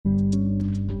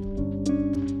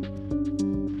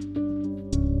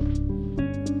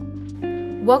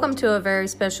Welcome to a very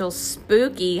special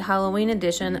spooky Halloween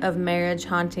edition of Marriage,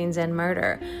 Hauntings, and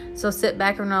Murder. So sit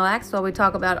back and relax while we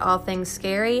talk about all things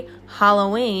scary,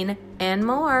 Halloween, and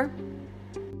more.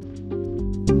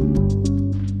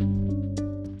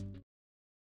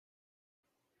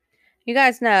 You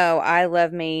guys know I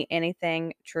love me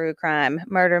anything true crime,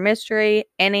 murder mystery,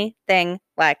 anything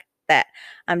like that.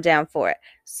 I'm down for it.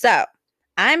 So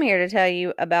I'm here to tell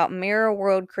you about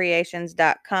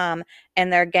MirrorWorldCreations.com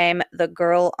and their game, The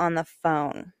Girl on the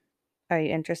Phone. Are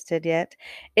you interested yet?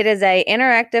 It is an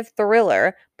interactive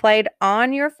thriller played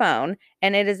on your phone,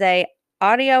 and it is a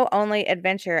audio-only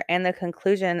adventure, and the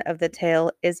conclusion of the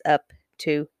tale is up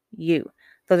to you.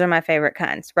 Those are my favorite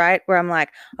kinds, right? Where I'm like,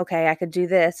 okay, I could do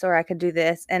this or I could do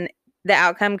this, and the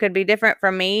outcome could be different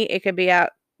from me. It could be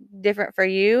different for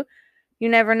you. You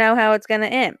never know how it's going to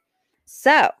end.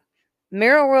 So,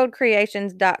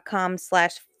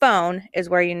 MirrorWorldCreations.com/phone is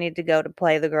where you need to go to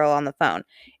play The Girl on the Phone.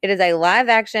 It is a live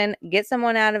action, get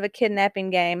someone out of a kidnapping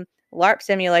game, LARP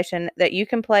simulation that you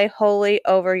can play wholly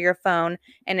over your phone.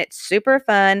 And it's super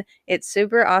fun. It's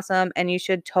super awesome. And you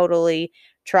should totally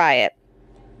try it.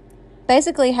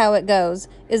 Basically how it goes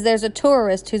is there's a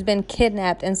tourist who's been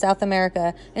kidnapped in South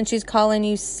America, and she's calling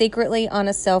you secretly on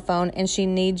a cell phone, and she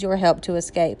needs your help to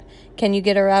escape. Can you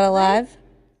get her out alive?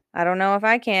 I don't know if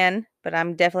I can, but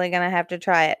I'm definitely going to have to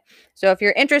try it. So if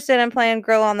you're interested in playing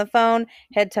Girl on the Phone,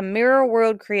 head to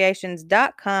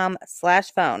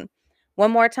MirrorWorldCreations.com/phone.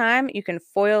 One more time, you can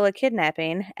foil a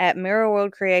kidnapping at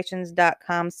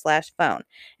MirrorWorldCreations.com/phone.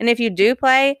 And if you do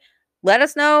play, let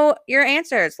us know your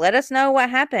answers. Let us know what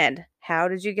happened. How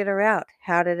did you get her out?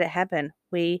 How did it happen?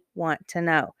 We want to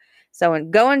know. So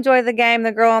go enjoy the game,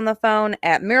 The Girl on the Phone,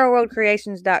 at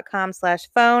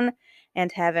MirrorWorldCreations.com/phone,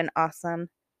 and have an awesome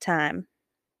time.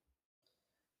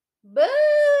 Boo! Ooh,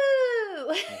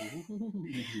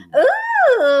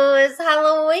 it's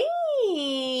Halloween.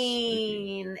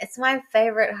 Spooky. It's my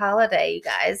favorite holiday, you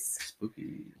guys.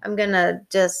 Spooky. I'm going to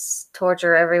just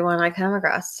torture everyone I come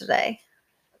across today.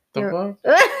 The fuck?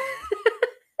 fuck?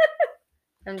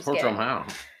 I'm just Torture kidding. them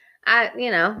how?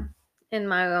 In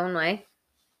my own way.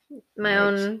 My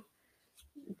own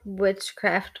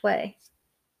witchcraft way.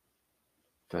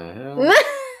 The hell?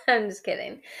 I'm just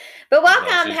kidding. But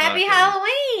welcome. she's Happy not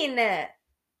Halloween.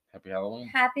 Happy Halloween.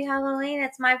 Happy Halloween.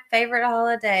 It's my favorite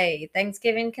holiday.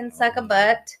 Thanksgiving can suck a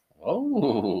butt.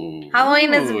 Oh.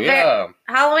 Halloween yeah.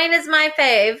 Halloween is my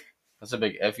fave. That's a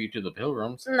big F you to the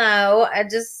pilgrims. No,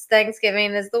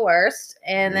 Thanksgiving is the worst.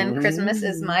 And then Christmas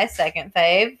is my second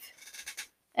fave.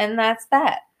 And that's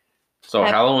that. So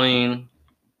Halloween,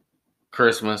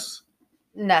 Christmas.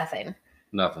 Nothing.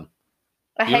 Nothing.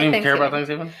 I hate don't even care about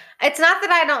Thanksgiving? It's not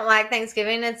that I don't like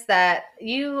Thanksgiving. It's that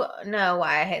you know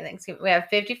why I hate Thanksgiving. We have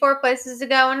 54 places to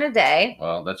go in a day.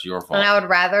 Well, that's your fault. And I would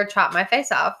rather chop my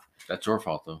face off. That's your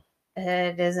fault, though.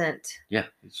 It isn't. Yeah,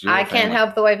 it's your I can't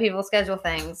help the way people schedule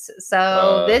things.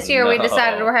 So this year we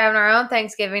decided we're having our own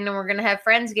Thanksgiving, and we're going to have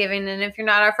Friendsgiving. And if you're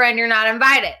not our friend, you're not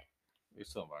invited. You're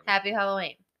still invited. Happy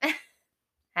Halloween.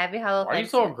 Happy Halloween. Why are you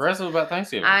so aggressive about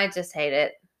Thanksgiving? I just hate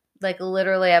it. Like,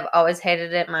 literally, I've always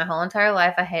hated it my whole entire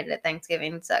life. I hated it.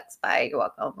 Thanksgiving sucks. Bye. You're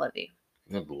welcome. Love you.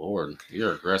 Good Lord.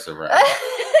 You're aggressive right now.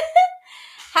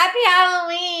 Happy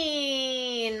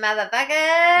Halloween,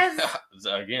 motherfuckers.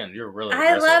 Again, you're really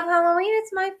aggressive. I love Halloween.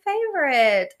 It's my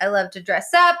favorite. I love to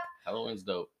dress up. Halloween's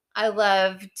dope. I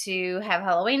love to have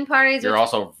Halloween parties. You're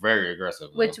also very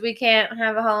aggressive, though. Which we can't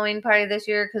have a Halloween party this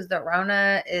year because the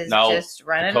Rona is just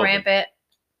running rampant.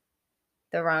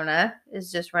 The Rona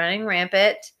is just running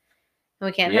rampant. And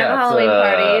we can't have a Halloween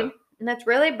party. And that's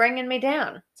really bringing me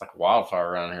down. It's like wildfire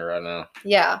around here right now.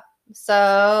 Yeah.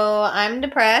 So I'm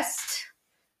depressed.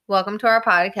 Welcome to our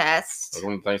podcast.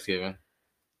 Welcome to Thanksgiving.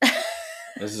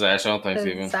 This is Ashley on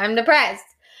Thanksgiving. So I'm depressed.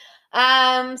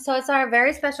 So it's our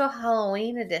very special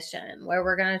Halloween edition where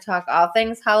we're going to talk all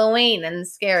things Halloween and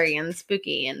scary and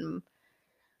spooky and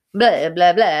blah,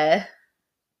 blah, blah.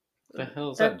 The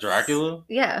hell is that, Dracula?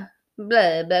 Yeah.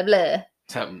 Blah, blah, blah.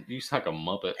 You sound like a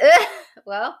Muppet.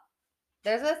 Well,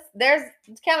 there's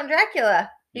Count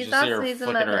Dracula. He's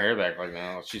flicking her hair back like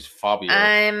now. She's Fabio.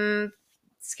 I'm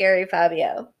scary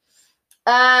Fabio.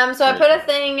 So I put a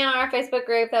thing in our Facebook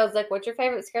group that was like, what's your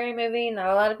favorite scary movie? Not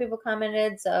a lot of people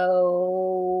commented,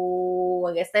 so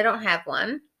I guess they don't have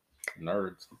one.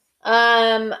 Nerds.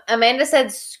 Amanda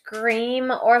said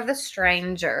Scream or The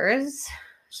Strangers.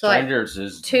 So Strangers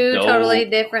is two dope. Totally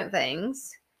different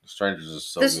things. Strangers is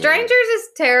so The good. Strangers is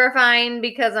terrifying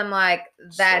because I'm like,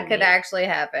 that could actually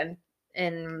happen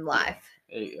in life.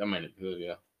 I mean, it could,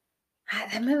 yeah.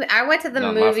 That movie. I went to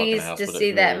the movies to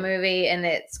see that movie, and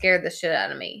it scared the shit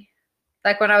out of me.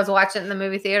 Like when I was watching it in the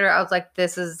movie theater, I was like,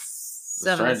 this is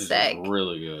The a Strangers mistake. is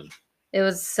really good. It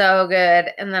was so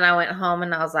good. And then I went home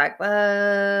and I was like,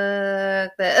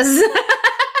 fuck this.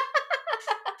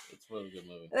 It's a really good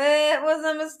movie. It was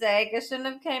a mistake. I shouldn't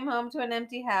have came home to an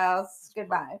empty house.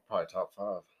 Goodbye. Probably top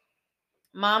 5.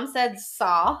 Mom said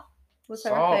Saw was her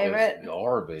Saw favorite. is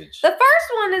garbage. The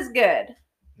first one is good.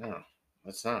 No,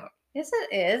 it's not. Yes,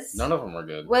 it is. None of them are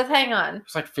good. Hang on.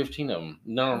 It's like 15 of them.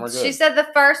 None of them are good. She said the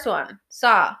first one.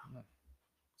 Saw.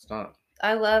 It's not.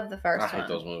 I love the first one. I hate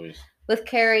those movies. With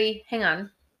Carrie, hang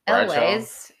on. Bradshaw?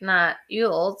 Elways, not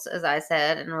Yules, as I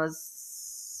said, and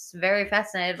was very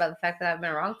fascinated by the fact that I've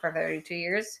been wrong for 32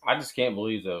 years. I just can't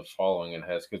believe the following it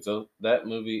has, because that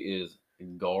movie is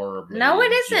garbage. No,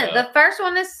 it isn't. The first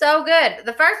one is so good.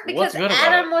 The first, because What's good about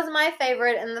Adam it? was my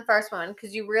favorite in the first one,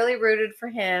 because you really rooted for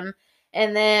him.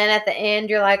 And then at the end,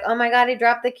 you're like, oh my God, he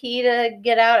dropped the key to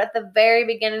get out at the very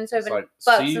beginning. So I've been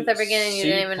fucked since the beginning. You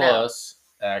didn't even know.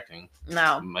 Acting.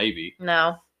 No. Maybe.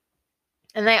 No.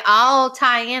 And they all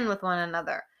tie in with one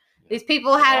another. These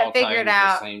people had it figured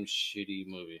out. The same shitty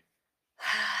movie.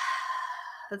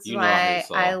 That's why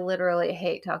I literally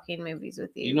hate talking movies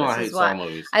with you. You know I hate Saw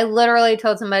movies. I literally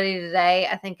told somebody today,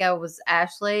 I think I was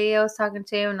Ashley I was talking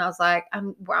to, and I was like,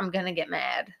 I'm gonna get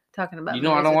mad talking about movies.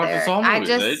 I don't watch the Saw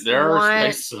movies.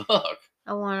 They suck.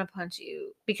 I want to punch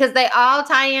you. Because they all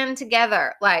tie in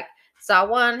together. Like, Saw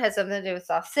 1 has something to do with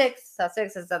Saw 6. Saw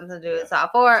 6 has something to do with Saw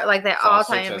 4. Like, they all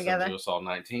tie in together. Saw 6 has something to do with Saw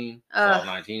 19. Saw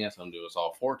 19 has something to do with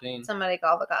Saw 14. Somebody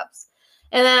call the cops.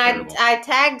 And then I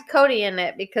tagged Cody in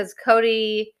it because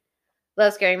Cody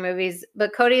loves scary movies.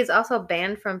 But Cody is also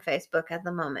banned from Facebook at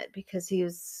the moment because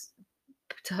he's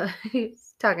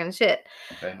talking shit.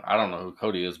 Okay, I don't know who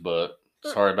Cody is, but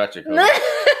sorry about you, Cody.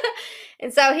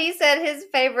 And so he said his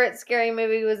favorite scary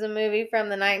movie was a movie from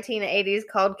the 1980s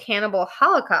called Cannibal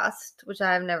Holocaust, which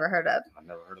I've never heard of. I've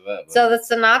never heard of that. So the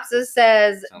synopsis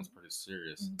says, sounds pretty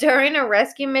serious. During a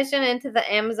rescue mission into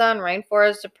the Amazon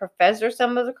rainforest, a professor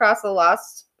stumbles across a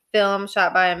lost film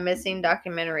shot by a missing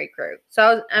documentary crew.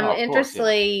 So I'm I'm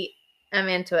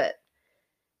into it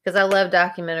because I love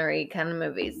documentary kind of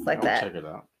movies like that. Check it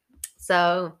out.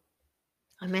 So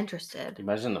I'm interested.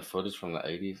 Imagine the footage from the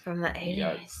 80s. From the 80s.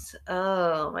 Yikes.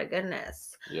 Oh, my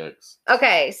goodness. Yikes.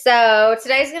 Okay, so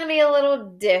today's going to be a little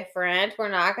different. We're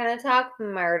not going to talk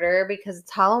murder because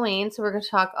it's Halloween, so we're going to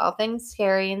talk all things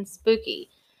scary and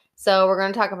spooky. So we're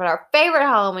going to talk about our favorite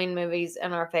Halloween movies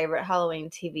and our favorite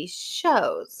Halloween TV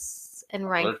shows and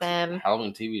rank them.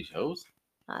 Halloween TV shows?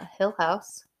 Hill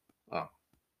House. Oh.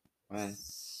 Man.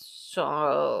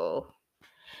 So...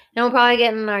 And we'll probably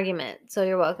get in an argument, so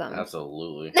you're welcome.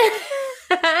 Absolutely.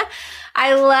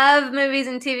 I love movies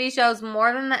and TV shows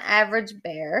more than the average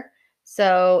bear,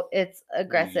 so it's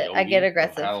aggressive. I get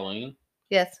aggressive. Halloween?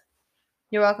 Yes.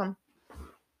 You're welcome.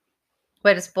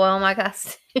 Way to spoil my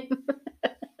costume.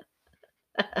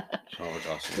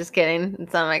 Just kidding.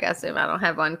 It's not my costume. I don't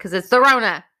have one because it's the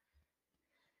Rona.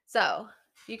 So,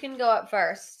 you can go up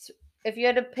first. If you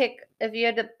had to pick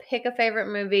a favorite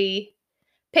movie...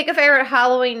 Pick a favorite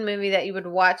Halloween movie that you would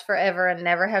watch forever and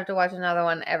never have to watch another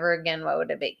one ever again. What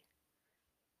would it be?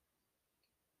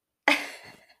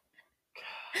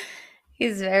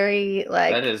 He's very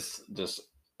like... That is just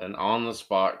an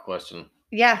on-the-spot question.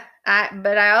 Yeah. I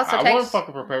wasn't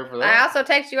fucking prepared for that. I also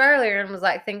texted you earlier and was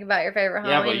like, think about your favorite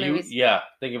Halloween movies.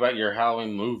 Think about your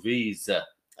Halloween movies.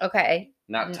 Okay.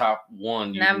 Not top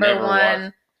one. Number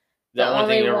one. The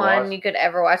only one you could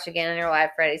ever watch again in your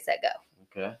life. Ready, set, go.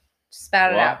 Okay. Just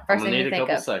spout it out. First thing you think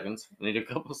of. I need a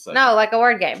couple seconds. No, like a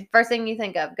word game. First thing you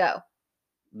think of. Go.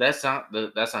 That's not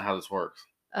how this works.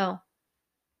 Oh.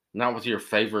 Not with your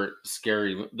favorite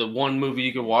scary... The one movie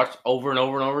you could watch over and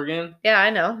over and over again? Yeah, I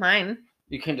know. Mine.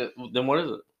 You can't... Then what is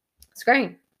it?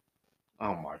 Scream.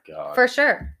 Oh, my God. For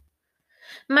sure.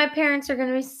 My parents are going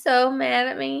to be so mad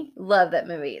at me. Love that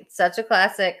movie. It's such a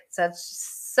classic.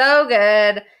 So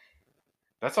good.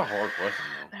 That's a hard question,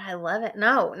 though. But I love it.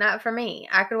 No, not for me.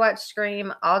 I could watch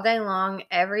Scream all day long,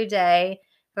 every day,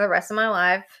 for the rest of my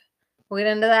life. We'll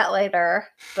get into that later.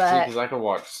 But because I could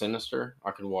watch Sinister. I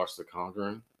could watch The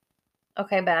Conjuring.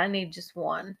 Okay, but I need just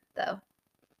one, though.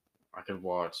 I could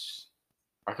watch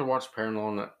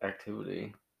Paranormal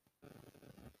Activity.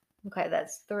 Okay,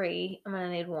 that's 3. I'm going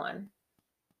to need 1.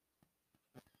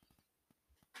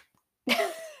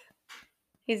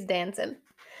 He's dancing.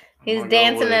 He's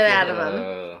dancing it out of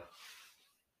him.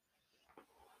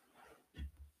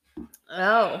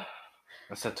 Oh.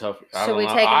 That's a tough... Should we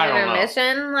take an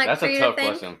intermission? That's a tough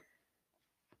question.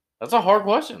 That's a hard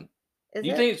question. Is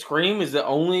You it? think Scream is the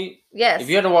only? Yes. If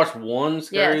you had to watch one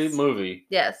scary Yes. movie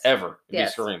Yes. ever, it'd Yes.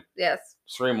 be Scream. Yes.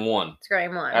 Scream 1.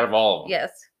 Scream 1. Out of all of them.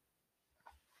 Yes.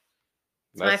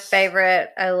 It's my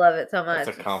favorite. I love it so much.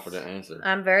 That's a confident answer.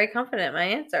 I'm very confident in my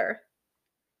answer.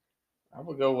 I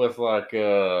would go with like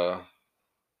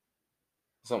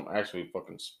something actually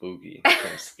fucking spooky,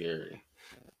 something scary.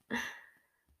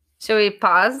 Should we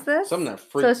pause this? Something that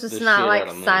freaks so it's just the not shit like out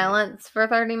of me. silence for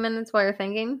 30 minutes while you're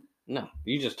thinking? No,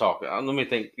 you just talk. Let me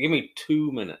think. Give me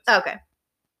 2 minutes. Okay.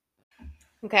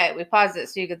 Okay, we paused it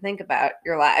so you could think about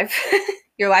your life,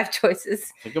 your life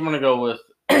choices. I think I'm gonna go with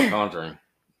The Conjuring,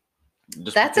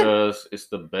 just because it's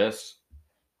the best.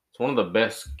 It's one of the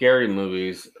best scary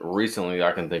movies recently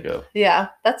I can think of. Yeah,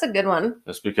 that's a good one.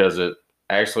 That's because it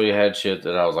actually had shit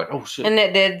that I was like, oh shit, and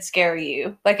it did scare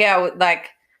you. Like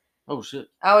oh shit.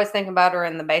 I always think about her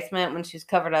in the basement when she's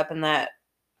covered up in that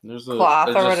there's cloth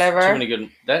or whatever. Too many good.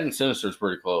 That and Sinister's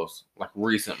pretty close. Like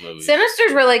recent movies.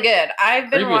 Sinister's really good. I've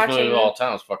been watching. Previous movie of all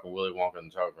time is fucking Willy Wonka and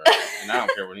the Chocolate Factory, and I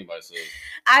don't care what anybody says.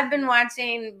 I've been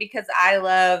watching because I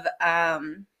love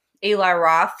Eli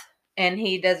Roth, and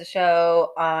he does a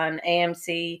show on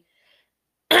AMC.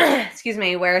 excuse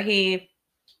me, where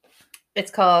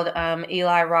it's called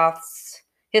Eli Roth's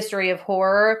History of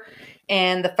Horror.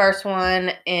 And the first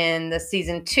one in the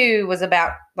season 2 was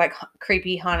about like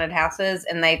creepy haunted houses.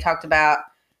 And they talked about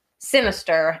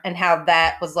Sinister and how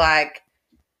that was like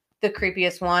the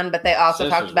creepiest one. But they also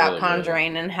talked about really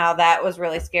Conjuring and how that was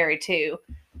really scary too.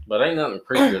 But ain't nothing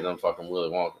creepier than fucking Willy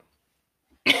Wonka.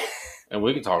 And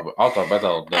we can talk about, I'll talk about that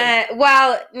all day.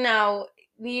 Well, no.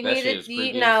 You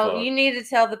need to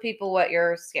tell the people what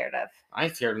you're scared of. I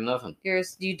ain't scared of nothing.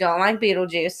 You don't like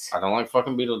Beetlejuice. I don't like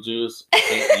fucking Beetlejuice.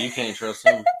 You can't trust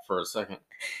him for a second.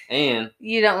 And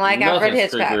you don't like Alfred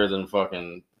Hitchcock. Nothing's creepier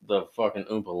than the fucking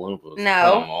Oompa Loompas.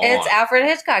 No, it's Alfred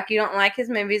Hitchcock. You don't like his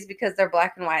movies because they're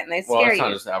black and white and they scare you. Well, it's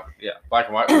not just Alfred. Yeah, black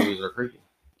and white movies are creepy.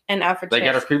 And Alfred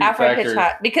got a creepy Alfred factor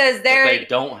Hitchcock because they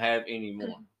don't have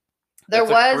anymore. There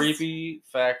was a creepy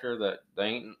factor that they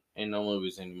ain't in no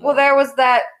movies anymore. Well, there was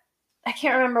that. I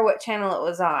can't remember what channel it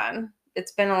was on.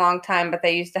 It's been a long time, but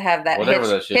they used to have that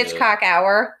Hitchcock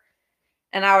hour,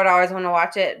 and I would always want to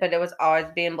watch it, but it was always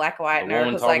being black and white. And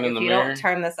Eric was like, "If you don't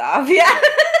turn this off, yeah."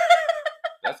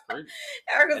 That's creepy.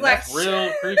 Eric was like, "That's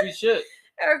real creepy shit."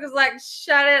 Eric was like,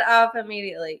 "Shut it off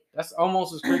immediately." That's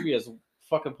almost as creepy as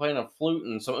fucking playing a flute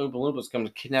and some Oompa Loompas come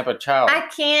to kidnap a child. I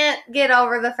can't get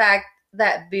over the fact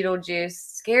that Beetlejuice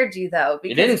scared you though.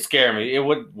 Because it didn't scare me. It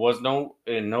was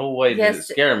in no way did it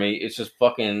scare me. It's just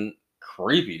fucking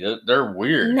creepy. They're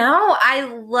weird. No, I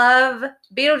love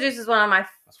Beetlejuice is one of my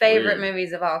favorite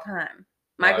movies of all time.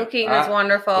 Michael Keaton is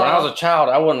wonderful. When I was a child,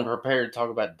 I wasn't prepared to talk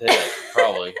about death.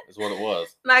 Probably is what it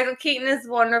was. Michael Keaton is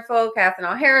wonderful. Catherine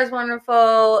O'Hara is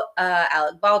wonderful.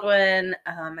 Alec Baldwin.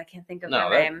 I can't think of her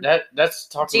name. That's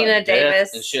talking Gina about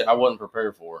Davis death and shit. I wasn't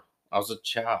prepared for. I was a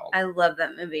child. I love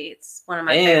that movie. It's one of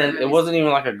my favorite movies. And it wasn't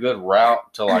even like a good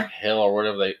route to like hell or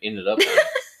whatever they ended up in.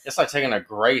 It's like taking a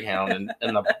Greyhound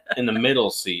in the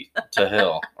middle seat to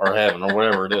hell or heaven or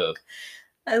whatever it is.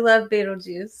 I love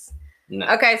Beetlejuice. No.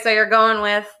 Okay, so you're going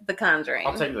with The Conjuring.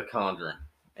 I'll take The Conjuring.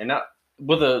 And not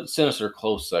with a Sinister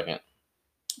close second.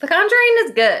 The Conjuring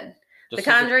is good. The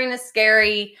Conjuring is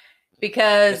scary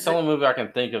because it's the only movie I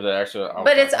can think of that actually.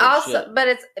 But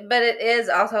it is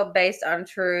also based on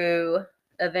true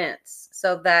events.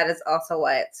 So that is also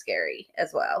why it's scary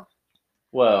as well.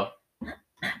 Well,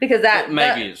 because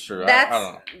it's true. I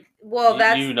don't know. Well,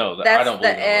 that's I don't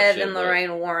the Ed and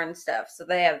Lorraine Warren stuff. So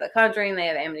they have The Conjuring, they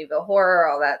have Amityville Horror,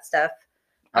 all that stuff.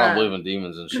 I don't believe in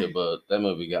demons and shit, but that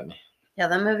movie got me. Yeah,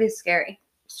 that movie's scary.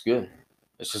 It's good.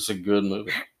 It's just a good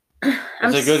movie.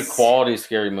 It's a good quality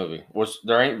scary movie, which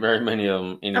there ain't very many of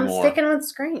them anymore. I'm sticking with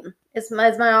Scream. It's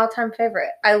my all-time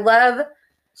favorite. I love.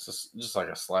 It's just like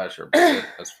a slasher, but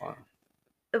that's fine.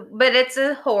 But it's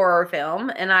a horror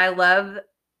film, and I love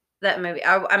that movie.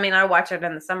 I mean, I watch it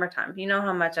in the summertime. You know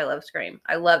how much I love Scream.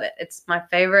 I love it. It's my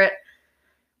favorite.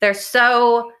 They're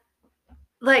so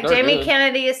Jamie good.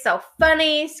 Kennedy is so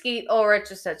funny. Skeet Ulrich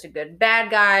is such a good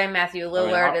bad guy. Matthew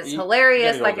Lillard is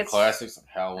hilarious. It's classics like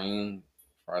Halloween,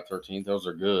 Friday 13th. Those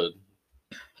are good.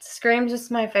 Scream's just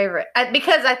my favorite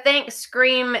because I think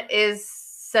Scream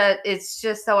it's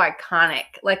just so iconic.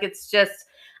 Like it's just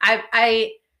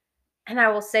and I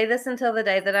will say this until the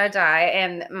day that I die.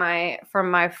 And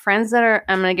from my friends I'm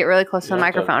going to get really close to the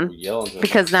microphone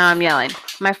because now I'm yelling.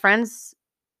 My friends,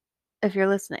 if you're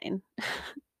listening,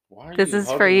 this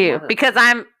is for you because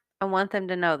I want them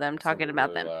to know that I'm talking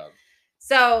about them. Loud.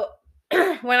 So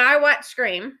when I watch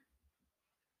Scream,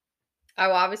 I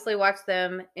will obviously watch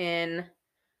them in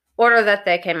order that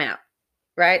they came out,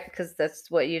 right? Because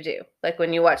that's what you do. Like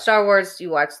when you watch Star Wars, you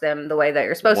watch them the way that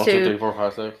you're supposed 1, to. 2, 3, 4,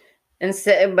 5, 6.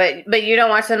 But you don't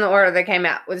watch them in the order they came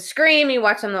out. With Scream, you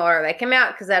watch them in the order they came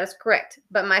out because that is correct.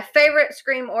 But my favorite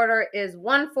Scream order is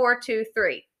 1, 4, 2,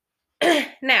 3.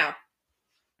 Now,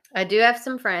 I do have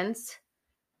some friends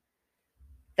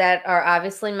that are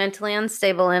obviously mentally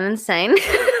unstable and insane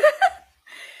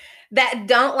that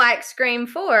don't like Scream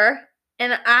 4.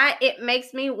 And it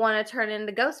makes me want to turn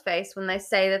into Ghostface when they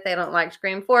say that they don't like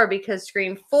Scream 4 because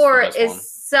Scream 4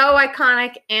 is so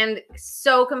iconic and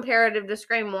so comparative to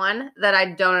Scream 1 that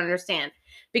I don't understand.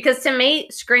 Because to me,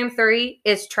 Scream 3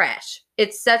 is trash.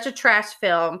 It's such a trash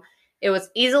film. It was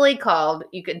easily called.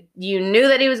 You knew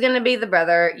that he was going to be the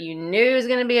brother. You knew he was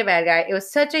going to be a bad guy. It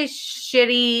was such a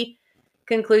shitty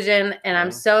conclusion, and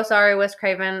I'm so sorry, Wes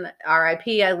Craven.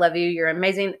 R.I.P. I love you. You're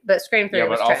amazing. But Scream 3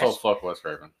 was trash. Yeah, but also fuck Wes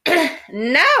Craven.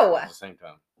 No. At the same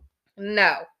time.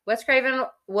 No. Wes Craven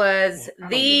was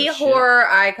the horror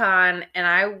icon, and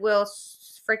I will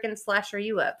freaking slasher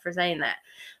you up for saying that.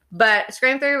 But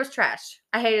Scream 3 was trash.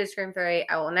 I hated Scream 3.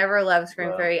 I will never love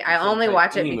Scream 3. I only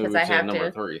watch it because I have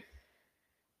to. 3.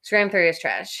 Scream 3 is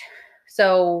trash.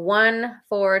 So 1,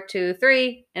 4, 2,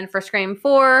 3. And for Scream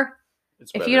 4,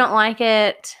 if you don't like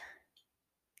it,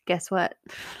 guess what?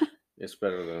 It's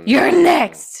better than... You're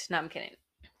next! No, I'm kidding.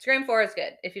 Scream 4 is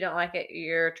good. If you don't like it,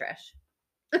 you're trash.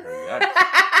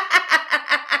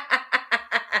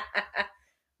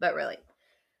 But really.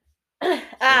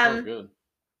 Good.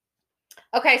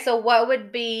 Okay, so what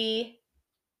would be,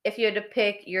 if you had to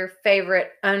pick your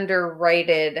favorite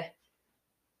underrated...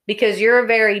 Because you're a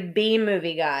very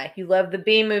B-movie guy. You love the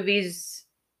B-movies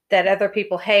that other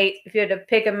people hate. If you had to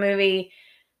pick a movie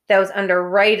that was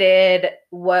underrated,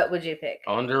 what would you pick?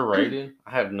 Underrated?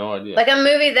 I have no idea. Like a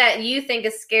movie that you think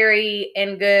is scary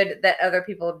and good that other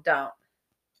people don't.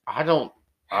 I don't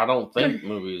think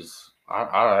movies.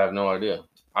 I have no idea.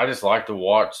 I just like to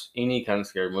watch any kind of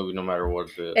scary movie, no matter what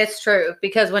it is. It's true,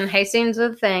 because when Hastings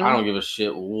was a thing, I don't give a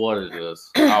shit what it is.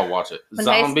 I'll watch it.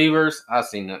 Zombievers, I've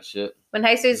seen that shit. When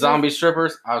Hastings Zombie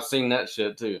strippers, I've seen that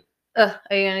shit too. Are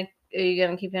you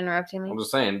gonna keep interrupting me? I'm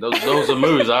just saying those are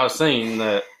movies I've seen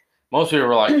that most people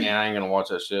are like, I ain't gonna watch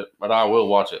that shit, but I will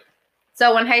watch it.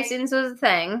 So when Hastings was a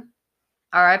thing,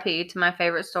 R.I.P. to my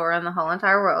favorite store in the whole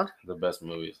entire world. The best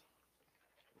movies.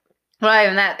 Well, not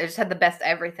even that. They just had the best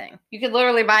everything. You could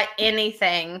literally buy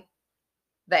anything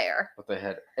there. But they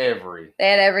had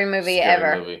every movie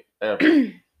ever.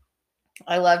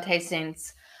 I loved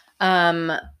Hastings.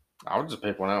 I would just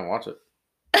pick one out and watch it.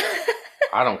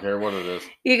 I don't care what it is.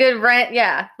 You could rent,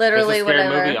 literally if it's a scary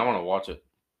whatever. movie, I want to watch it.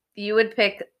 You would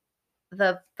pick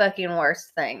the fucking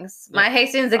worst things. My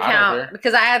Hastings account,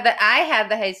 because I had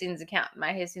the Hastings account.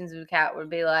 My Hastings account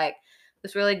would be like,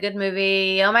 this really good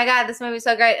movie. Oh my God, this movie's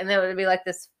so great. And then it would be like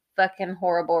this fucking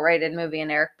horrible rated movie.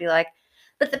 And Eric would be like,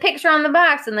 put the picture on the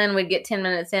box. And then we'd get 10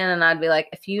 minutes in and I'd be like,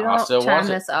 if you don't turn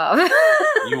this off.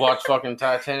 You watch fucking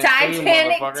Titanic 2,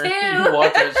 too. You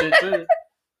watch that shit too.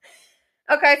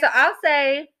 Okay, so I'll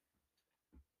say,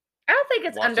 I don't think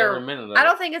it's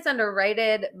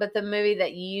underrated, but the movie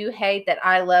that you hate that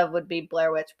I love would be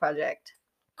Blair Witch Project.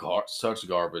 Such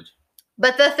garbage.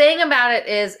 But the thing about it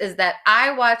is that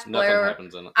I watched Blair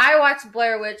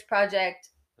Witch Project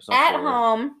at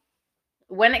home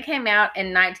when it came out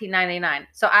in 1999.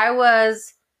 So I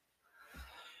was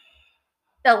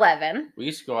 11. We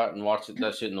used to go out and watch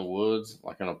that shit in the woods,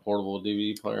 like on a portable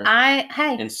DVD player.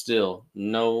 And still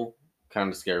no kind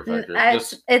of scare factor.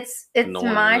 It's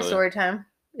my story time,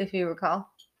 if you recall.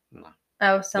 No.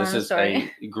 I was telling the story. This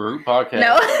is a group podcast.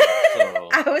 No. So.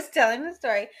 I was telling the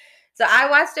story. So I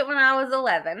watched it when I was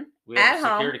 11 we have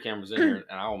security cameras in here,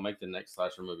 and I will make the next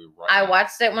slasher movie right now. I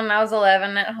watched it when I was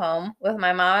 11 at home with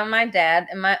my mom and my dad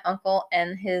and my uncle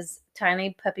and his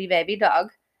tiny puppy baby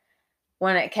dog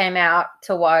when it came out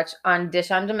to watch on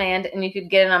Dish on Demand, and you could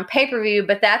get it on pay-per-view,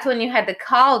 but that's when you had to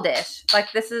call Dish.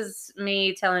 Like, this is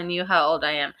me telling you how old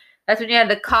I am. That's when you had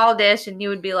to call Dish, and you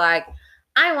would be like,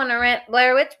 I want to rent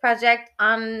Blair Witch Project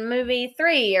on movie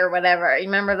 3 or whatever. You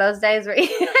remember those days where you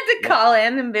had to call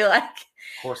in and be like...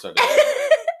 Of course I did.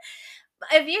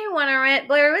 If you want to rent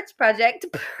Blair Witch Project,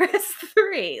 press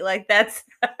 3. Like, that's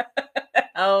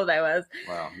how old I was.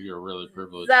 Wow, you're really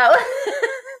privileged. So,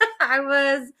 I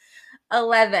was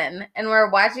 11, and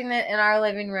we're watching it in our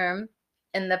living room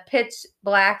in the pitch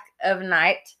black of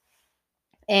night,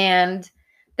 and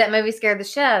that movie scared the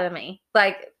shit out of me.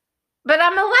 Like... But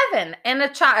I'm 11 and a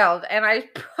child, and I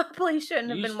probably shouldn't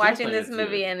have been watching this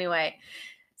movie anyway.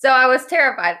 So I was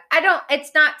terrified.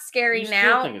 It's not scary You still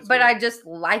now, think it's but scary. I just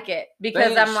like it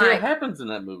because I'm shit like, happens in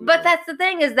that movie. but though. that's the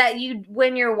thing is that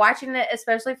when you're watching it,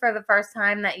 especially for the first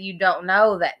time, that you don't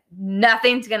know that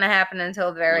nothing's going to happen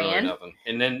until the very Literally end. nothing.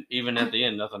 And then even at the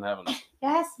end, nothing happens.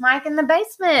 Yes, Mike in the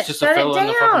basement. It's just Shut a fella it in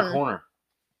the fucking down. corner.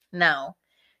 No.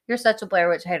 You're such a Blair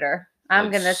Witch hater. I'm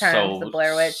going to turn to the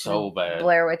Blair Witch. So bad.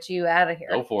 Blair Witch you out of here.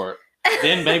 Go for it.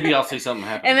 Then maybe I'll see something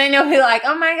happen. And then you'll be like,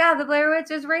 oh my God, the Blair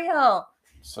Witch is real.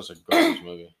 Such a garbage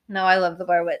movie. No, I love the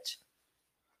Blair Witch.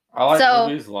 I like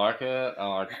movies like it.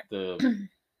 I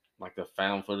like the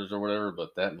found footage or whatever,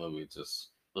 but that movie just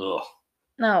ugh.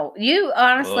 No, you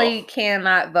honestly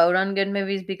cannot vote on good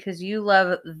movies because you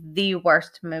love the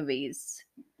worst movies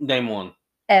Name one.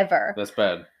 ever. That's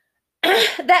bad.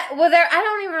 I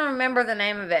don't even remember the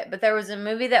name of it, but there was a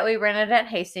movie that we rented at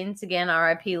Hastings, again,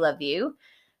 R.I.P. Love You.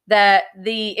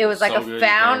 It was like a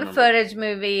found footage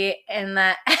movie, and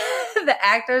the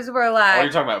actors were like, are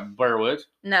you talking about Blair Witch?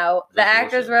 No, the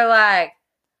actors were like,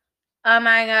 oh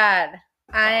my God,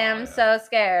 I am so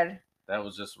scared. That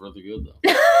was just really good though.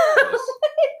 It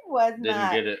was Didn't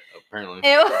not. get it apparently.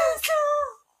 It was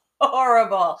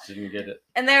horrible. Didn't get it.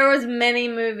 And there was many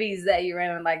movies that you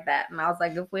rented like that, and I was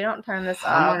like, if we don't turn this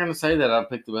I'm off. not gonna say that I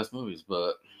picked the best movies,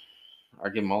 but I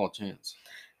give them all a chance.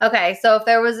 Okay, so if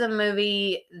there was a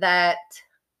movie that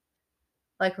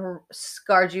like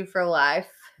scarred you for life,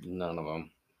 none of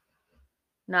them.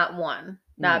 Not one.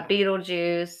 Not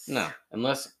Beetlejuice. No,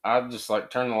 unless I just like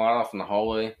turn the light off in the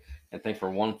hallway and think for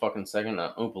one fucking second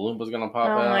an Oompa Loompa's gonna pop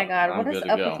out. Oh my God, what is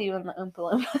up with you and the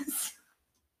Oompa Loompas?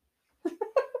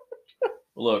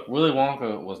 Look, Willy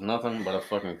Wonka was nothing but a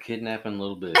fucking kidnapping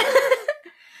little bitch.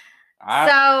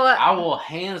 I will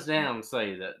hands down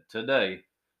say that today,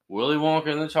 Willy Wonka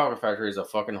and the Chocolate Factory is a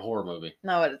fucking horror movie.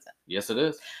 No, it isn't. Yes, it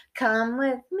is. Come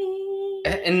with me.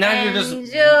 And now you're just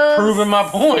proving my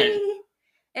point.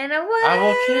 And I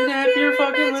will kidnap your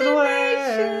fucking little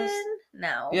ass.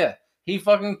 No. Yeah, he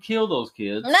fucking killed those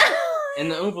kids. No.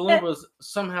 And the Oompa Loompas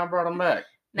somehow brought them back.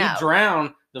 No. He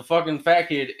drowned the fucking fat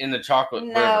kid in the chocolate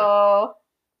river. No.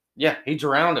 Yeah, he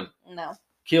drowned him. No.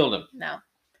 Killed him. No.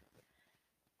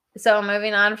 So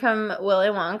moving on from Willy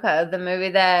Wonka, the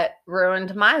movie that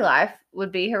ruined my life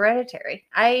would be Hereditary.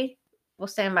 I will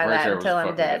stand by that until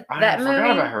I'm dead. That movie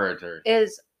forgot about Hereditary.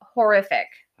 Is horrific.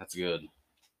 That's good.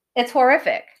 It's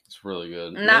horrific. It's really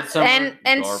good.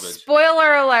 And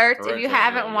spoiler alert, if you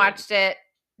haven't watched it,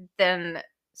 then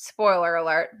spoiler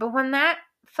alert. But when that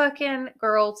fucking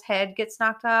girl's head gets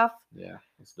knocked off, yeah,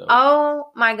 it's dope.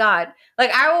 Oh my God.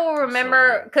 Like I will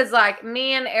remember because like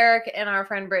me and Eric and our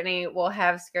friend Brittany will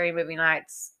have scary movie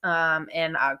nights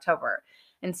in October.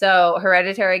 And so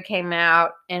Hereditary came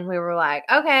out and we were like,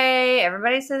 okay,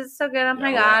 everybody says it's so good. Oh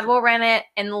my God, we'll rent it.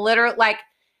 And literally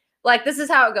like this is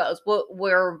how it goes.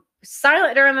 We're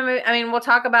silent during the movie. I mean, we'll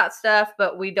talk about stuff,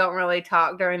 but we don't really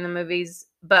talk during the movies.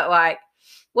 But like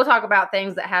we'll talk about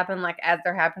things that happen like as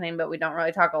they're happening, but we don't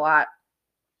really talk a lot.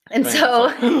 And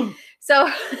so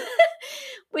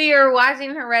we are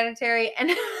watching Hereditary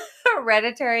and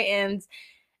Hereditary ends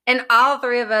and all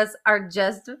three of us are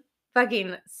just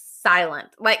fucking silent.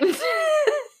 Like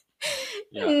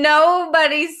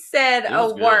nobody said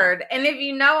a word. And if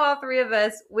you know all three of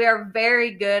us, we are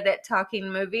very good at talking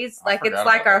movies. Like it's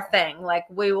like our thing. Like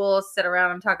we will sit around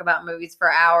and talk about movies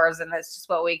for hours and that's just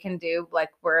what we can do.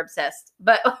 Like we're obsessed.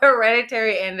 But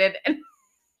Hereditary ended and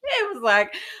it was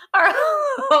like our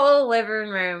whole living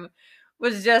room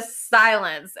was just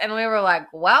silence. And we were like,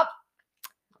 well,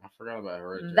 I forgot about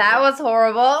Hereditary. That was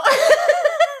horrible.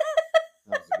 That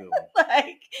was a good one.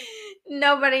 Like,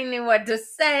 nobody knew what to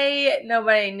say.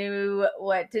 Nobody knew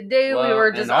what to do. We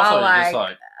were just all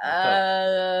like,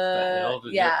 I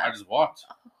just watched.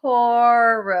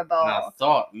 Horrible. And I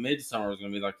thought Midsommar was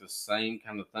going to be like the same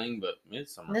kind of thing, but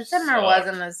Midsommar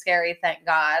wasn't as scary, thank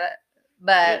God.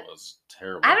 But it was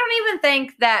terrible. I don't even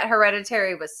think that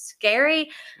Hereditary was scary.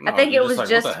 No, I think it was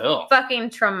just fucking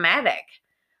traumatic.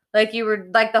 Like you were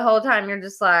like the whole time you're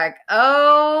just like,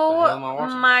 oh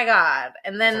my God.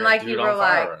 And then like you were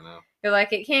like, you're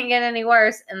like, it can't get any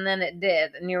worse. And then it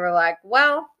did. And you were like,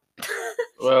 well.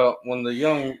 Well, when the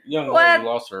young lady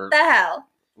lost her dome,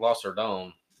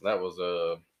 that was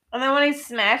And then when he's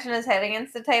smashing his head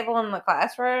against the table in the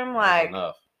classroom, like.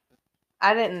 Enough.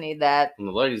 I didn't need that. When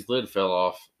the lady's lid fell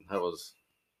off, that was.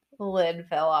 Lid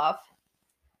fell off.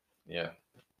 Yeah.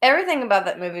 Everything about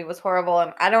that movie was horrible,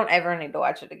 and I don't ever need to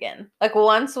watch it again. Like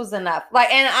once was enough.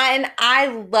 Like, and I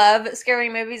love scary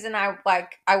movies, and I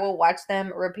will watch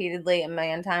them repeatedly a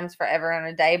million times forever and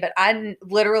a day. But I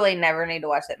literally never need to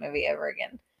watch that movie ever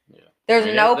again. Yeah.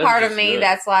 There's no part of me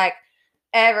that's like,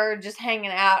 ever just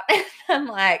hanging out. And I'm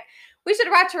like, we should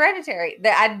watch Hereditary.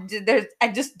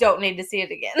 I just don't need to see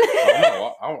it again.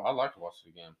 I'd like to watch it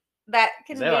again. That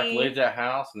can They be. like leave that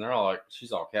house and they're all like,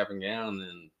 she's all cap and gown, and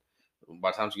then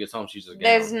by the time she gets home, she's just gown.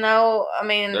 There's no. I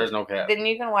mean, there's no cap. Then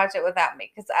you can watch it without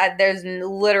me because there's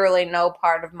literally no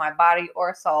part of my body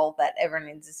or soul that ever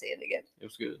needs to see it again. It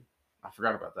was good. I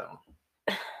forgot about that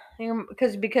one.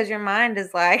 Because your mind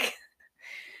is like,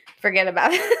 forget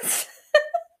about this.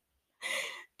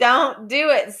 Don't do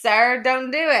it, sir.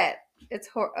 Don't do it. It's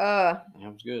It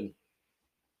was good.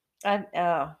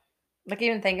 Like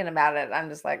even thinking about it, I'm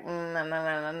just like,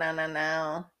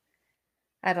 no.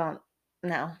 I don't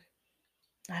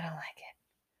like it.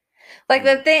 Like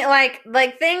the thing, like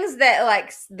things that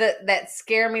like that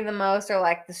scare me the most are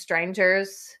like the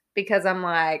strangers, because I'm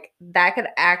like, that could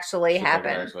actually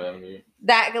happen.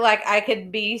 That like I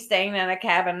could be staying in a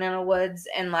cabin in the woods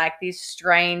and like these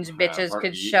strange bitches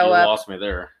could show up. You lost me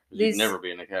there. You'd never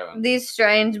be in a cabin. These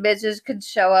strange bitches could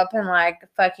show up in like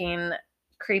fucking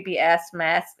creepy ass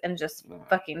mask and just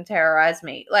fucking terrorize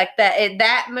me. Like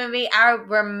that movie, I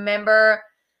remember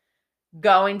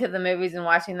going to the movies and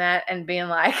watching that and being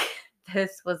like,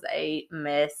 this was a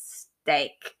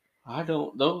mistake.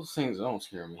 Those things don't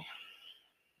scare me.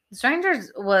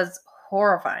 Strangers was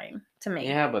horrifying to me.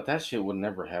 Yeah, but that shit would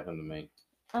never happen to me.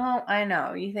 Oh, I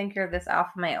know. You think you're this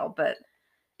alpha male, but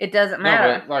it doesn't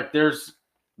matter. No, but like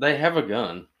they have a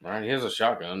gun, right? He has a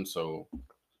shotgun, so.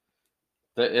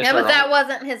 But that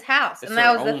wasn't his house, and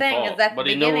that was the thing. Is that but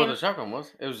he knew where the shotgun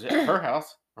was. It was her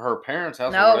house, her parents'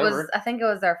 house. No, or whatever. I think it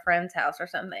was their friend's house or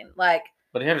something. Like,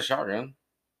 but he had a shotgun.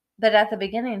 But at the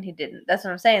beginning, he didn't. That's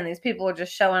what I'm saying. These people are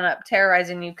just showing up,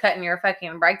 terrorizing you, cutting your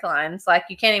fucking brake lines. Like,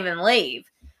 you can't even leave.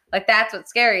 Like, that's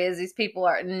what's scary, is these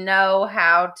people know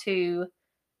how to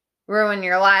ruin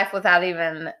your life without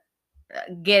even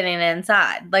getting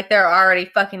inside. Like, they're already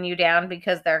fucking you down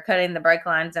because they're cutting the brake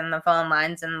lines and the phone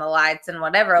lines and the lights and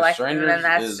whatever. The like, and then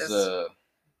that's just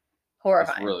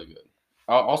horrifying. That's really good.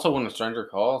 Also, when a stranger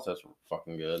calls, that's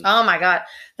fucking good. Oh my god,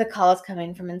 the call is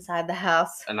coming from inside the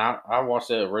house. And I watched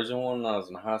the original one when I was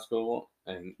in high school,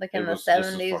 and like in the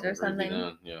 70s or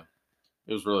something. Yeah,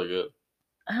 it was really good.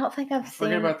 I don't think I've seen.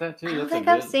 Forget about that too. I don't think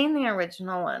I've seen the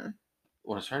original one.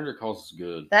 When a stranger calls is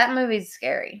good. That movie's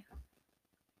scary.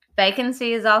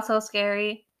 Vacancy is also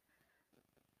scary.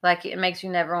 Like, it makes you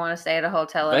never want to stay at a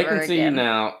hotel ever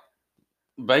again.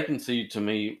 Vacancy to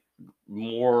me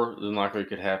more than likely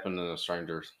could happen in a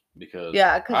stranger's, because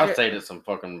I've stayed at some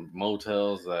fucking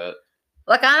motels that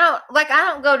I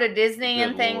don't go to Disney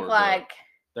and think like,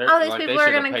 oh, these people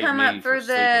are gonna come up through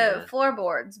the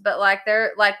floorboards. But like,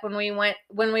 they're like, when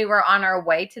we were on our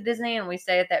way to Disney and we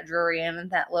stayed at that Drury Inn in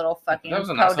that little fucking that was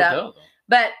a nice hotel, though.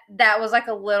 But that was like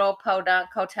a little podunk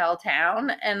hotel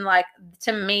town, and like,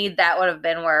 to me, that would have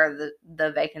been where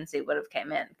the Vacancy would have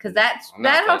came in, because that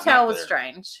hotel was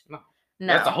strange. No,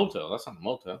 that's a hotel. That's not a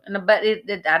motel. No, but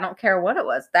I don't care what it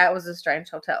was. That was a strange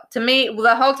hotel to me.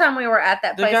 The whole time we were at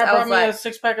that place, I was like, a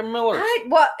 6-pack of Millers.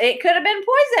 Well, it could have been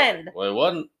poisoned. Well, it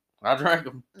wasn't. I drank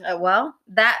them. Well,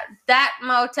 that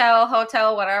motel,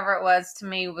 hotel, whatever it was, to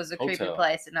me was a creepy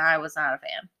place, and I was not a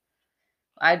fan.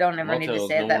 I don't ever need to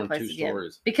stay at that place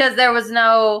again. Because there was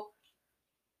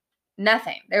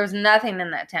nothing. There was nothing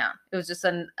in that town. It was just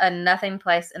a nothing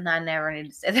place, and I never need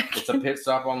to stay there again. It's a pit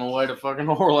stop on the way to fucking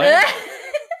Orlando.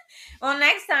 Well,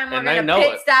 next time we're going to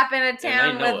pit stop in a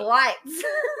town with lights.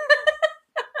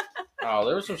 Oh,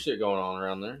 there was some shit going on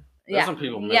around there. There's some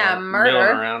people murder.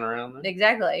 milling around there.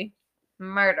 Exactly.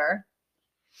 Murder.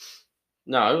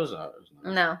 No, it was not.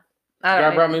 No. The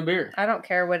guy brought me beer. I don't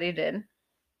care what he did.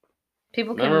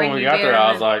 People can Remember bring when we you got beer. there,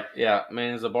 I was like, yeah,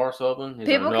 man, is the bar still open?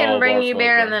 People can bring you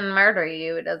beer and then murder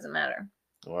you. It doesn't matter.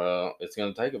 Well, it's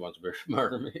going to take a bunch of beer to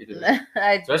murder me.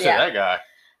 Especially that guy.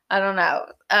 I don't know.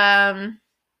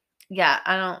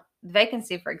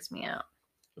 Vacancy freaks me out.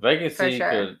 Vacancy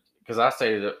could, because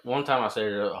one time I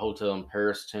stayed at a hotel in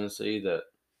Paris, Tennessee that,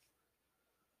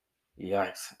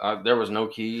 yikes, there was no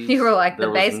keys. You were like, the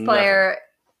bass player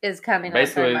is coming.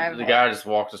 Basically, the guy just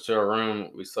walked us to our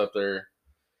room. We slept there.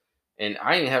 And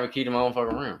I didn't have a key to my own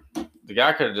fucking room. The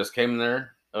guy could have just came in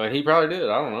there. I mean, he probably did.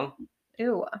 I don't know.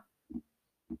 Ew.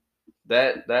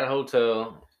 That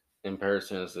hotel in Paris,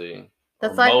 Tennessee.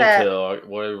 That's like motel,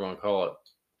 whatever you want to call it.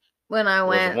 When I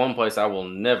went, was one place I will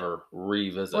never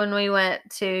revisit. When we went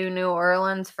to New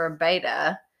Orleans for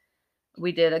Beta,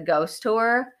 we did a ghost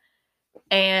tour,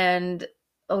 and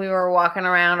we were walking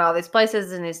around all these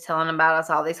places, and he's telling about us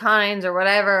all these hauntings or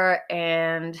whatever,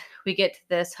 and we get to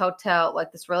this hotel,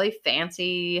 like this really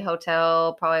fancy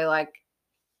hotel, probably like,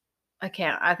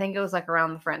 I think it was like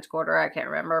around the French Quarter, I can't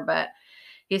remember, but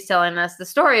he's telling us the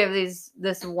story of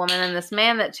this woman and this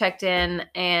man that checked in,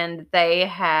 and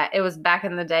it was back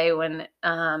in the day when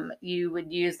you would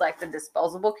use like the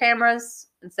disposable cameras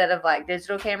instead of like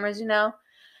digital cameras,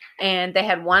 and they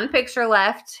had one picture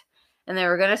left, and they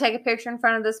were going to take a picture in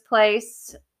front of this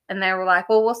place, and they were like,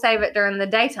 well, we'll save it during the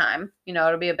daytime.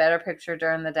 It'll be a better picture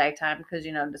during the daytime because,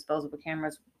 disposable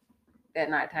cameras at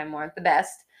nighttime weren't the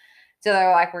best. So they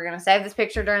were like, we're going to save this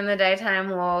picture during the daytime.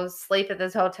 We'll sleep at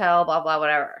this hotel, blah, blah,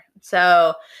 whatever.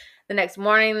 So the next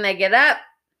morning they get up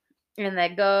and they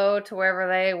go to wherever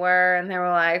they were, and they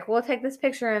were like, we'll take this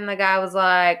picture. And the guy was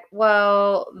like,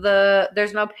 well,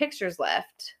 there's no pictures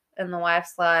left. And the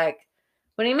wife's like,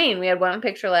 what do you mean? We had one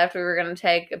picture left. We were going to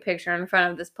take a picture in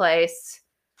front of this place,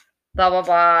 blah, blah,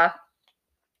 blah.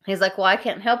 He's like, well, I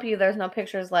can't help you. There's no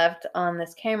pictures left on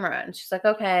this camera. And she's like,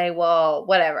 okay, well,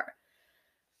 whatever.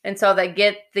 And so they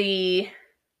get the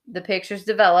pictures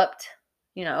developed,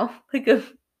 like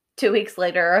 2 weeks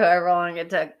later or however long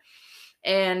it took.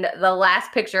 And the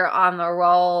last picture on the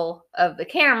roll of the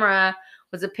camera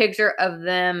was a picture of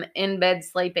them in bed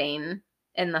sleeping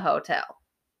in the hotel.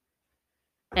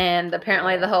 And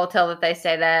apparently the hotel that they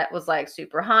stayed at was like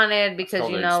super haunted because,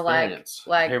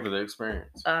 like pay for the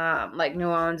experience. Like New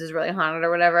Orleans is really haunted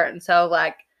or whatever. And so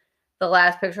like the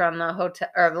last picture on the hotel,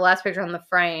 or the last picture on the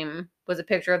frame, was a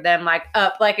picture of them like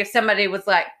up, like if somebody was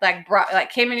like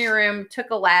came in your room, took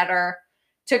a ladder,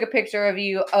 took a picture of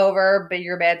you over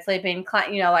your bed sleeping,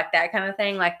 like that kind of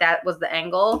thing. Like that was the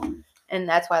angle, and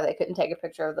that's why they couldn't take a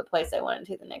picture of the place they went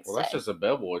to the next day. Well, that's just a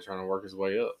bellboy trying to work his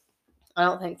way up. I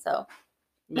don't think so.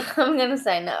 I'm gonna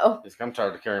say no. I'm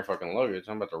tired of carrying fucking luggage.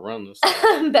 I'm about to run this.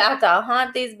 I'm about to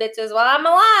haunt these bitches while I'm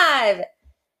alive.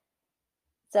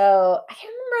 So I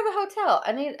can't remember the hotel.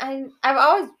 I've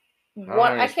always.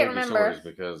 I can't remember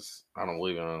because I don't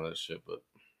believe in all that shit.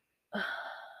 But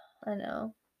I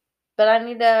know, but I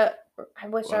need to. I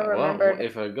wish I remembered.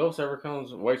 If a ghost ever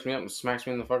comes, wakes me up, and smacks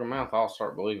me in the fucking mouth, I'll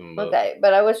start believing. But... Okay,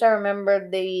 but I wish I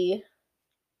remembered the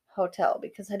hotel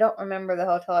because I don't remember the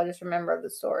hotel. I just remember the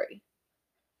story.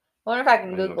 I wonder if I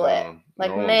can Google it.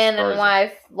 Like man and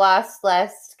wife lost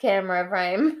last camera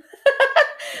frame.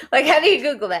 Like, how do you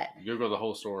Google that? Google the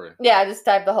whole story. Yeah, I just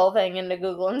type the whole thing into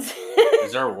Google and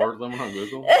Is there a word limit on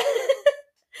Google?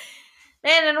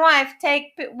 Man and wife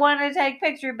want to take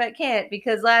picture but can't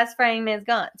because last frame is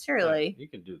gone. Surely. Yeah, you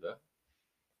can do that.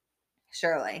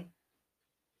 Surely.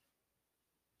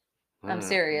 I'm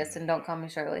serious, and don't call me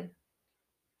Shirley.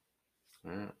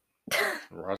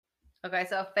 Right. Okay,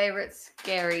 so favorite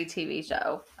scary TV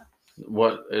show.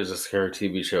 What is a scary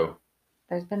TV show?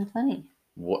 There's been plenty.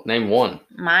 What? Name one.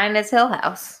 Mine is Hill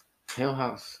House. Hill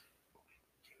House.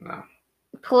 No.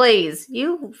 Please,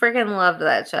 you freaking loved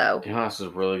that show. Hill House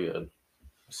is really good.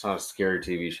 It's not a scary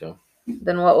TV show.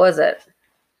 Then what was it?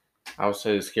 I would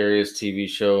say the scariest TV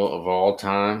show of all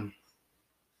time.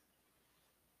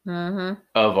 Mm-hmm.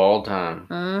 Of all time.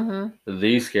 Mm-hmm.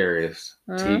 The scariest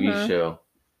TV show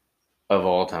of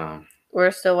all time.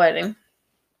 We're still waiting.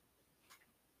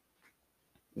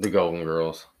 The Golden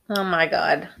Girls. Oh my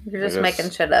God. You're just making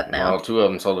shit up now. Well, 2 of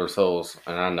them sold their souls,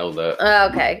 and I know that.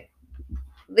 Okay.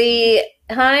 The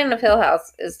Haunting of Hill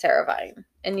House is terrifying,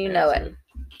 and you know it. Good.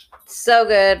 So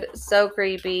good. So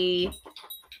creepy.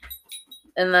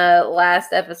 In the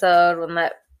last episode, when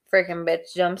that freaking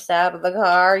bitch jumps out of the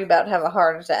car, you about to have a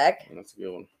heart attack. That's a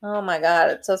good one. Oh my God.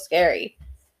 It's so scary.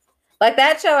 Like,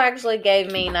 that show actually gave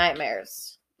me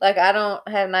nightmares. Like, I don't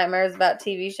have nightmares about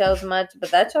TV shows much,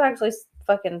 but that show actually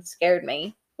fucking scared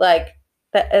me. Like,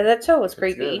 that show was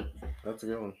creepy. That's a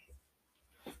good one.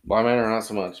 Bly Manor, not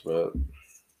so much, but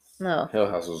no. Hill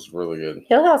House was really good.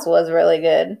 Hill House was really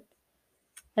good.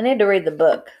 I need to read the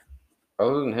book.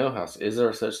 Other than Hill House, is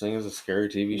there such thing as a scary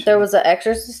TV show? There was an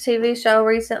Exorcist TV show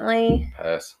recently.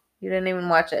 Pass. You didn't even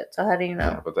watch it, so how do you know?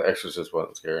 Yeah, but The Exorcist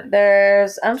wasn't scary.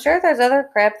 I'm sure there's other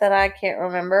crap that I can't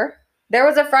remember. There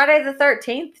was a Friday the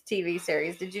 13th TV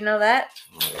series. Did you know that?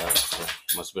 Oh, yeah.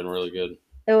 Must have been really good.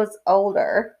 It was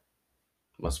older.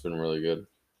 Must have been really good.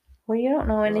 Well, you don't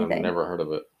know anything. I've never heard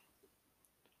of it.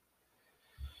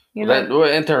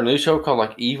 Isn't there a new show called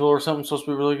like Evil or something supposed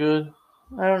to be really good?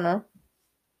 I don't know.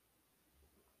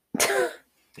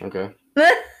 Okay.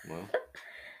 Well.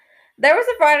 There was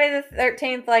a Friday the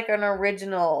 13th, like an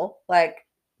original like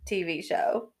TV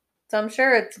show. So I'm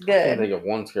sure it's good. I can't think of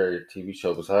one scary TV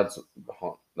show besides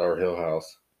our Hill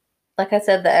House. Like I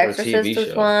said, The Exorcist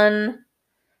was one.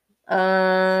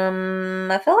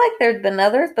 I feel like there's been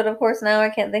others, but of course now I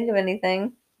can't think of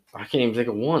anything. I can't even think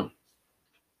of one.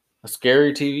 A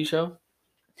scary TV show?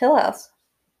 Hill House.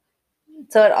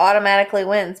 So it automatically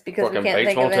wins because Fucking we can't Bates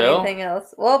think Motel? of anything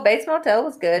else. Well, Bates Motel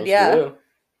was good, yeah. Good.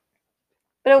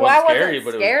 But Wasn't I scary, wasn't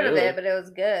but it was scared of good. it, but it was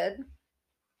good.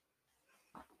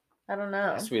 I don't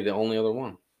know. Has to be the only other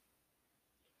one.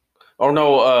 Oh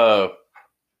no,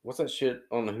 what's that shit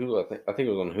on the Hulu? I think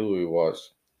it was on Hulu we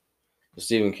watched. The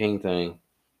Stephen King thing.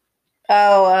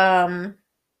 Oh,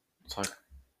 It's like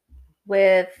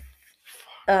with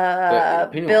the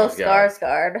Bill Pennywise guy.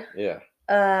 Skarsgård. Yeah.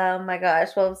 Oh my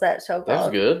gosh, what was that show called? That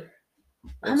was good.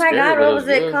 Oh my god, what was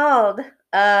it called?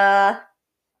 I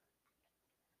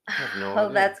have no Oh,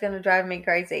 idea. that's gonna drive me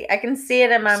crazy. I can see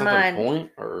it in my mind. Something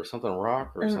Point or something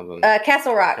Rock or something.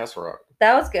 Castle Rock. Castle Rock.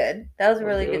 That was good. That was a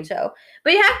really good show.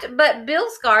 But you have to. But Bill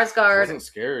Skarsgård wasn't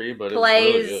scary, but plays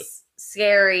it was really good.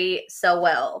 scary so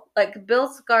well. Like Bill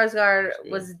Skarsgård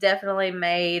was definitely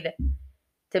made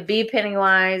to be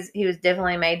Pennywise. He was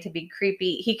definitely made to be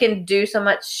creepy. He can do so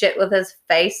much shit with his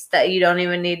face that you don't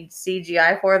even need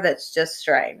CGI for. That's just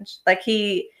strange. Like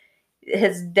he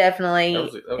has definitely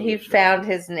that was he found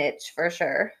his niche for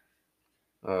sure.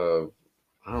 I don't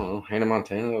know. Hannah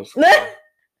Montana was.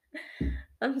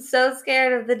 I'm so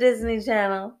scared of the Disney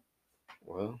Channel.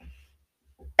 Well.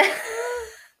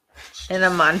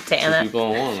 Hannah Montana. Two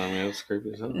people in one. I mean, it's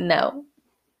creepy as hell. No.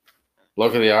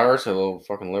 Luck of the Irish, a little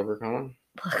fucking leprechaun.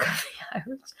 Luck of the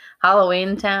Irish.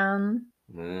 Halloween Town.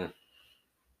 Yeah.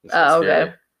 Oh,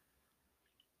 okay.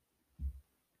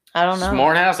 I don't know.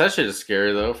 Smart House, that shit is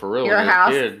scary though, for real. Your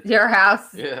house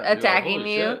yeah, attacking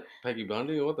you. Shit. Peggy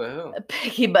Bundy, what the hell?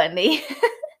 Peggy Bundy.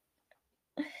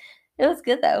 It was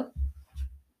good though.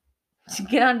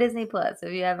 Get on Disney Plus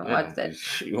if you haven't watched it.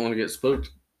 You want to get spooked?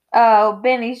 Oh,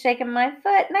 Benny's shaking my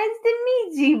foot. Nice to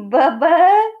meet you,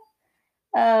 Bubba.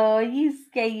 Oh, you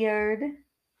scared?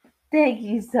 Thank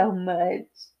you so much.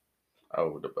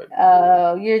 Oh, the baby.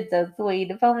 Oh, you're so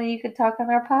sweet. If only you could talk on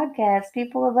our podcast.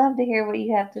 People would love to hear what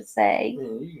you have to say.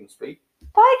 You can speak.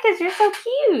 Why? Because you're so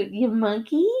cute, you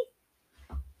monkey.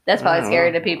 That's probably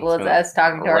scary to people as us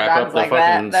talking to our dogs like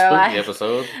that.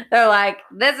 They're like,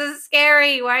 this is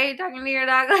scary. Why are you talking to your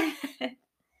dog like that?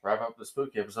 Wrap up the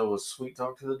spooky episode with sweet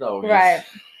talk to the dog. Right.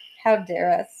 How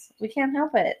dare us? We can't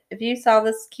help it. If you saw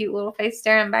this cute little face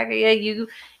staring back at you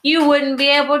wouldn't be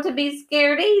able to be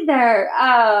scared either.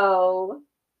 Oh,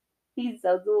 he's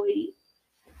so sweet.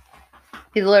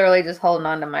 He's literally just holding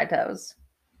on to my toes.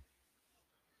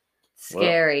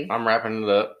 Scary. Well, I'm wrapping it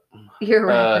up. You're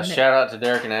wrapping it. Shout out to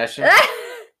Derek and Ashton.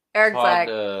 Eric's pod,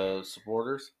 like,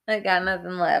 supporters. I got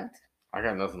nothing left. I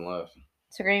got nothing left.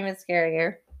 Scream is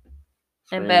scarier.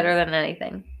 And better than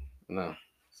anything. No,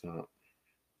 it's not.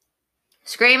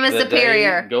 Scream is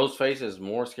superior. Ghostface is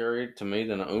more scary to me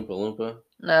than an Oompa Loompa.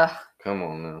 No. Come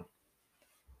on now.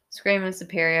 Scream is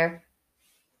superior.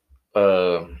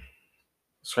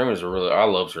 Scream is I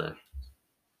love Scream.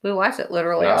 We watch it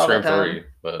literally not all Scream the time. 3,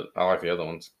 but I like the other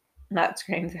ones. Not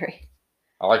Scream 3.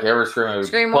 I like every Scream movie.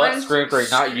 Scream but 1. Scream 3,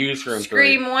 not you, Scream 3.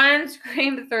 Scream 1,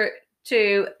 Scream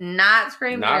 2, not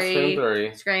Scream 3. Not Scream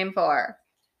 3. Scream 4.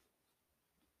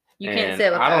 You can't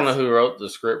sit with us. I don't know who wrote the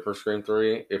script for Scream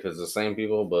 3, if it's the same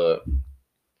people, but...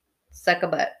 Suck a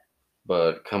butt.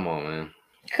 But come on, man.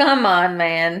 Come on,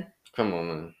 man. Come on,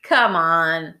 man. Come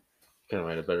on. Could have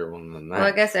made a better one than that. Well,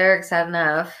 I guess Eric's had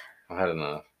enough. I had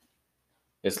enough.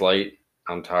 It's late.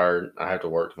 I'm tired. I have to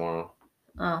work tomorrow.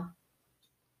 Oh.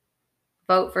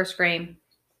 Vote for Scream.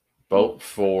 Vote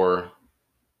for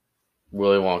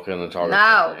Willy Wonka and the Chocolate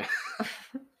Factory. No.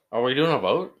 Are we doing a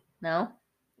vote? No.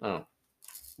 Oh.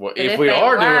 Well, if we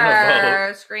are doing a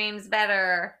vote. Scream's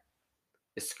better.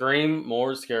 Is Scream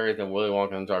more scary than Willy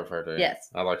Wonka and the Chocolate Factory? Yes.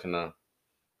 I'd like to know.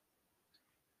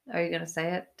 Are you going to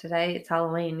say it today? It's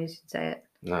Halloween. You should say it.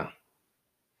 No.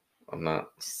 I'm not.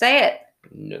 Say it.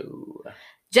 No.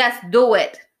 Just do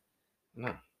it.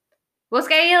 No. We'll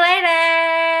scare you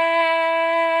later.